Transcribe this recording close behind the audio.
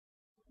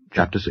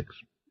Chapter 6.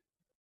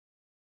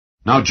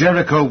 Now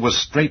Jericho was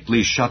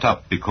straitly shut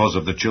up because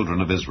of the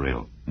children of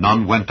Israel.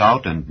 None went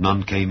out, and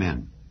none came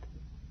in.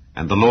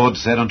 And the Lord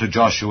said unto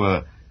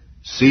Joshua,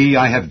 See,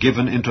 I have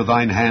given into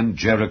thine hand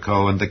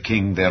Jericho, and the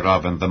king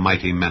thereof, and the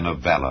mighty men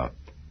of valor.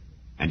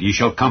 And ye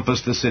shall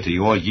compass the city,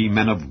 or ye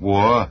men of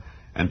war,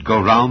 and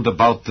go round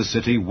about the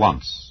city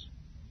once.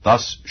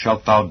 Thus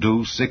shalt thou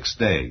do 6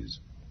 days.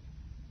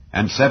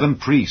 And 7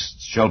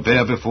 priests shall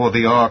bear before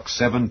the ark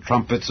 7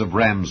 trumpets of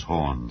ram's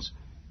horns.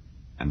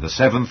 And the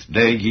 7th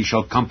day ye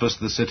shall compass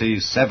the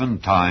city 7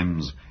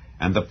 times,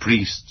 and the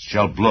priests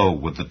shall blow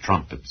with the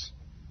trumpets.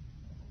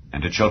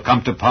 And it shall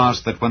come to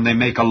pass that when they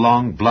make a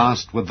long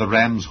blast with the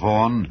ram's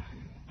horn,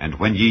 and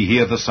when ye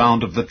hear the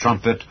sound of the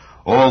trumpet,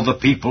 all the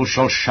people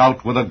shall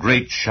shout with a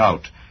great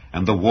shout,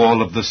 and the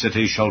wall of the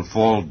city shall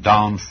fall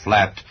down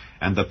flat,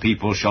 and the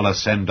people shall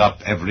ascend up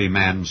every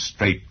man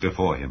straight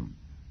before him.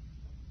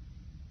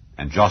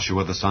 And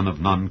Joshua the son of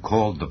Nun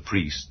called the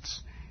priests,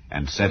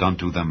 and said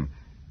unto them,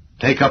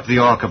 Take up the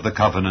ark of the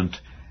covenant,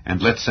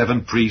 and let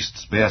 7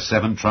 priests bear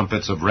 7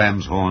 trumpets of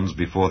ram's horns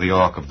before the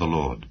ark of the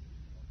Lord.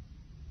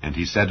 And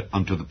he said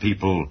unto the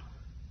people,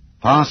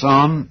 Pass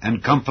on,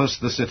 and compass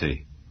the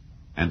city,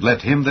 and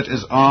let him that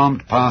is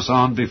armed pass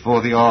on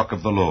before the ark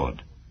of the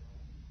Lord.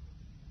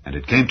 And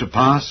it came to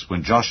pass,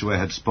 when Joshua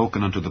had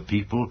spoken unto the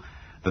people,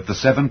 that the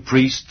 7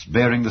 priests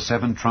bearing the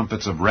 7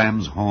 trumpets of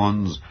ram's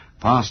horns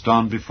passed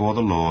on before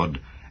the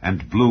Lord,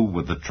 and blew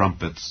with the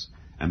trumpets,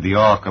 and the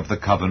ark of the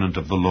covenant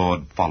of the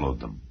Lord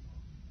followed them.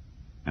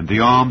 And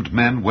the armed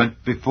men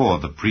went before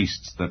the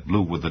priests that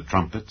blew with the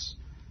trumpets,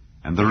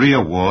 and the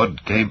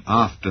rearward came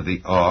after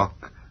the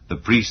ark, the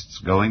priests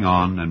going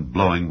on and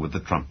blowing with the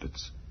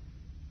trumpets.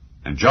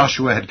 And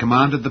Joshua had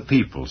commanded the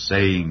people,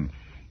 saying,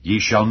 Ye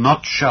shall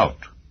not shout,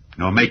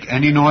 nor make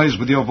any noise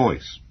with your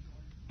voice,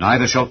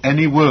 neither shall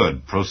any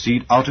word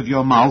proceed out of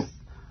your mouth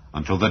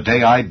until the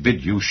day I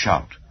bid you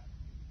shout.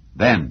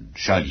 Then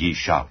shall ye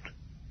shout.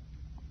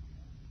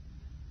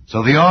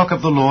 So the ark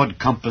of the Lord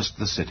compassed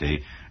the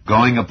city,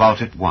 going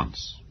about it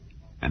once.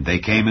 And they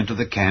came into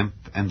the camp,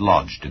 and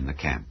lodged in the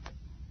camp.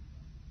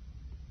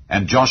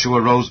 And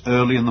Joshua rose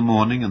early in the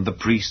morning, and the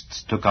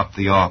priests took up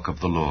the ark of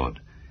the Lord.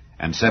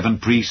 And 7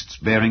 priests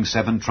bearing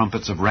 7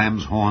 trumpets of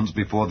ram's horns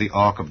before the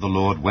ark of the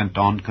Lord went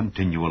on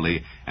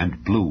continually,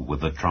 and blew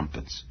with the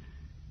trumpets.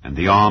 And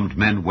the armed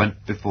men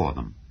went before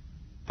them.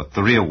 But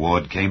the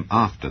rearward came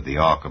after the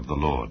ark of the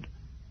Lord,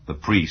 the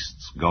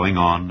priests going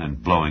on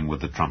and blowing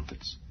with the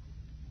trumpets.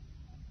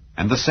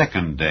 And the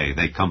 2nd day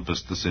they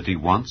compassed the city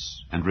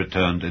once, and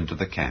returned into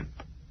the camp.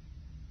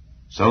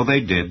 So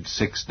they did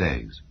 6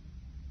 days.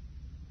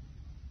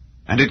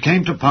 And it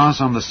came to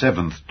pass on the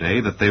 7th day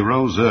that they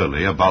rose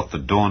early about the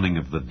dawning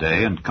of the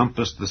day, and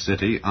compassed the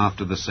city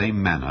after the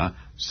same manner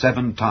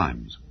 7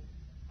 times.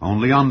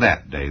 Only on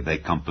that day they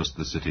compassed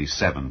the city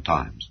 7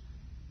 times.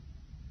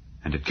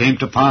 And it came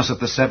to pass at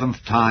the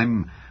 7th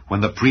time, when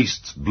the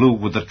priests blew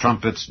with the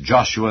trumpets,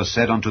 Joshua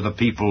said unto the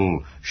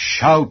people,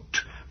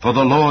 Shout, for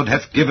the Lord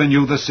hath given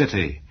you the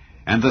city,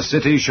 and the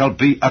city shall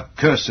be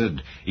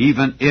accursed,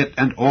 even it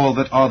and all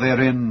that are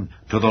therein,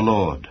 to the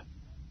Lord.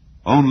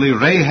 Only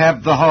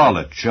Rahab the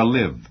harlot shall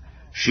live,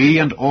 she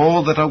and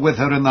all that are with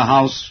her in the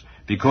house,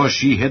 because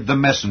she hid the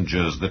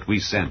messengers that we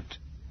sent.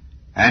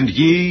 And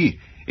ye,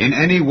 in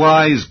any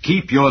wise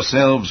keep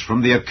yourselves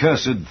from the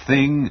accursed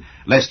thing,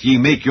 lest ye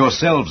make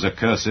yourselves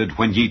accursed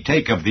when ye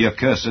take of the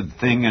accursed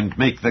thing, and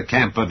make the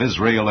camp of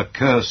Israel a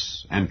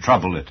curse, and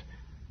trouble it.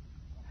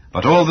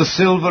 But all the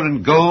silver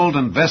and gold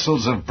and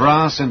vessels of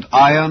brass and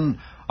iron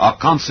are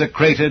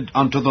consecrated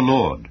unto the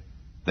Lord.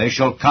 They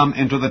shall come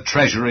into the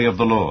treasury of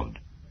the Lord.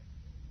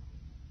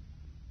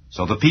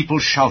 So the people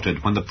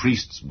shouted when the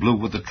priests blew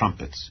with the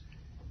trumpets.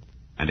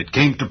 And it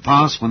came to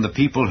pass, when the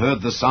people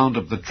heard the sound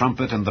of the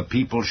trumpet, and the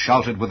people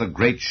shouted with a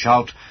great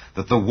shout,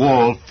 that the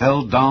wall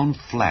fell down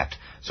flat,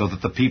 so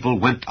that the people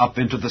went up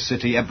into the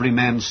city, every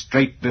man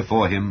straight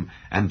before him,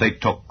 and they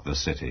took the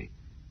city.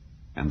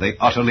 And they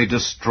utterly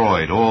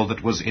destroyed all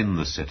that was in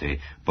the city,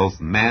 both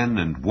man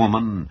and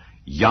woman,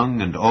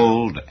 young and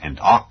old, and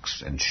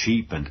ox and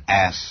sheep and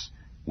ass,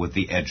 with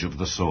the edge of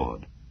the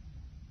sword.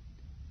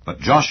 But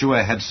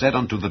Joshua had said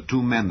unto the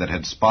 2 men that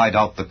had spied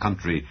out the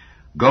country,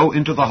 Go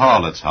into the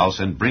harlot's house,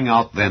 and bring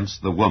out thence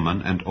the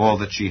woman and all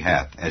that she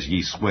hath, as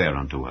ye swear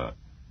unto her.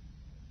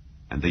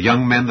 And the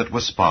young men that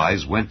were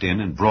spies went in,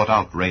 and brought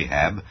out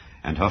Rahab,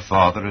 and her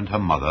father and her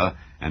mother,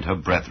 and her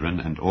brethren,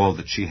 and all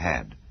that she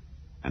had.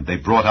 And they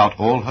brought out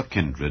all her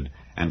kindred,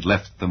 and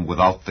left them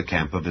without the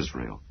camp of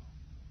Israel.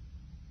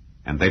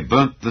 And they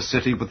burnt the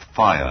city with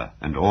fire,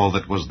 and all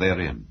that was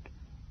therein.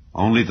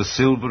 Only the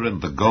silver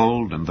and the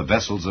gold and the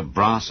vessels of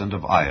brass and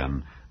of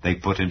iron they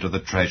put into the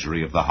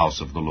treasury of the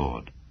house of the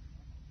Lord.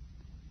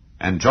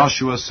 And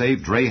Joshua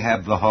saved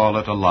Rahab the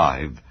harlot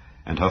alive,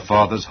 and her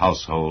father's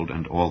household,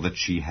 and all that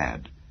she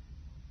had.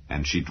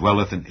 And she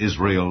dwelleth in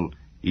Israel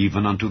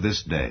even unto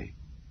this day,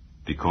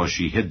 because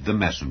she hid the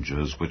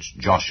messengers which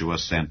Joshua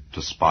sent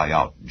to spy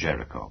out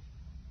Jericho.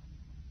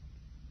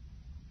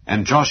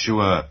 And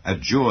Joshua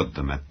adjured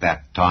them at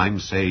that time,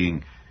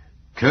 saying,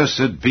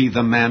 Cursed be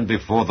the man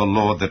before the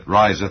Lord that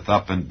riseth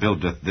up and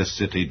buildeth this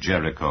city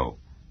Jericho.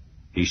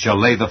 He shall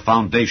lay the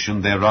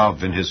foundation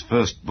thereof in his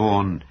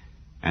firstborn,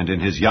 and in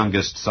his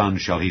youngest son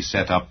shall he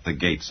set up the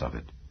gates of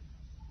it.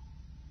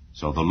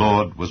 So the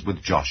Lord was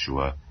with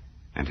Joshua,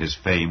 and his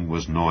fame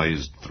was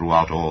noised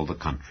throughout all the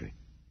country.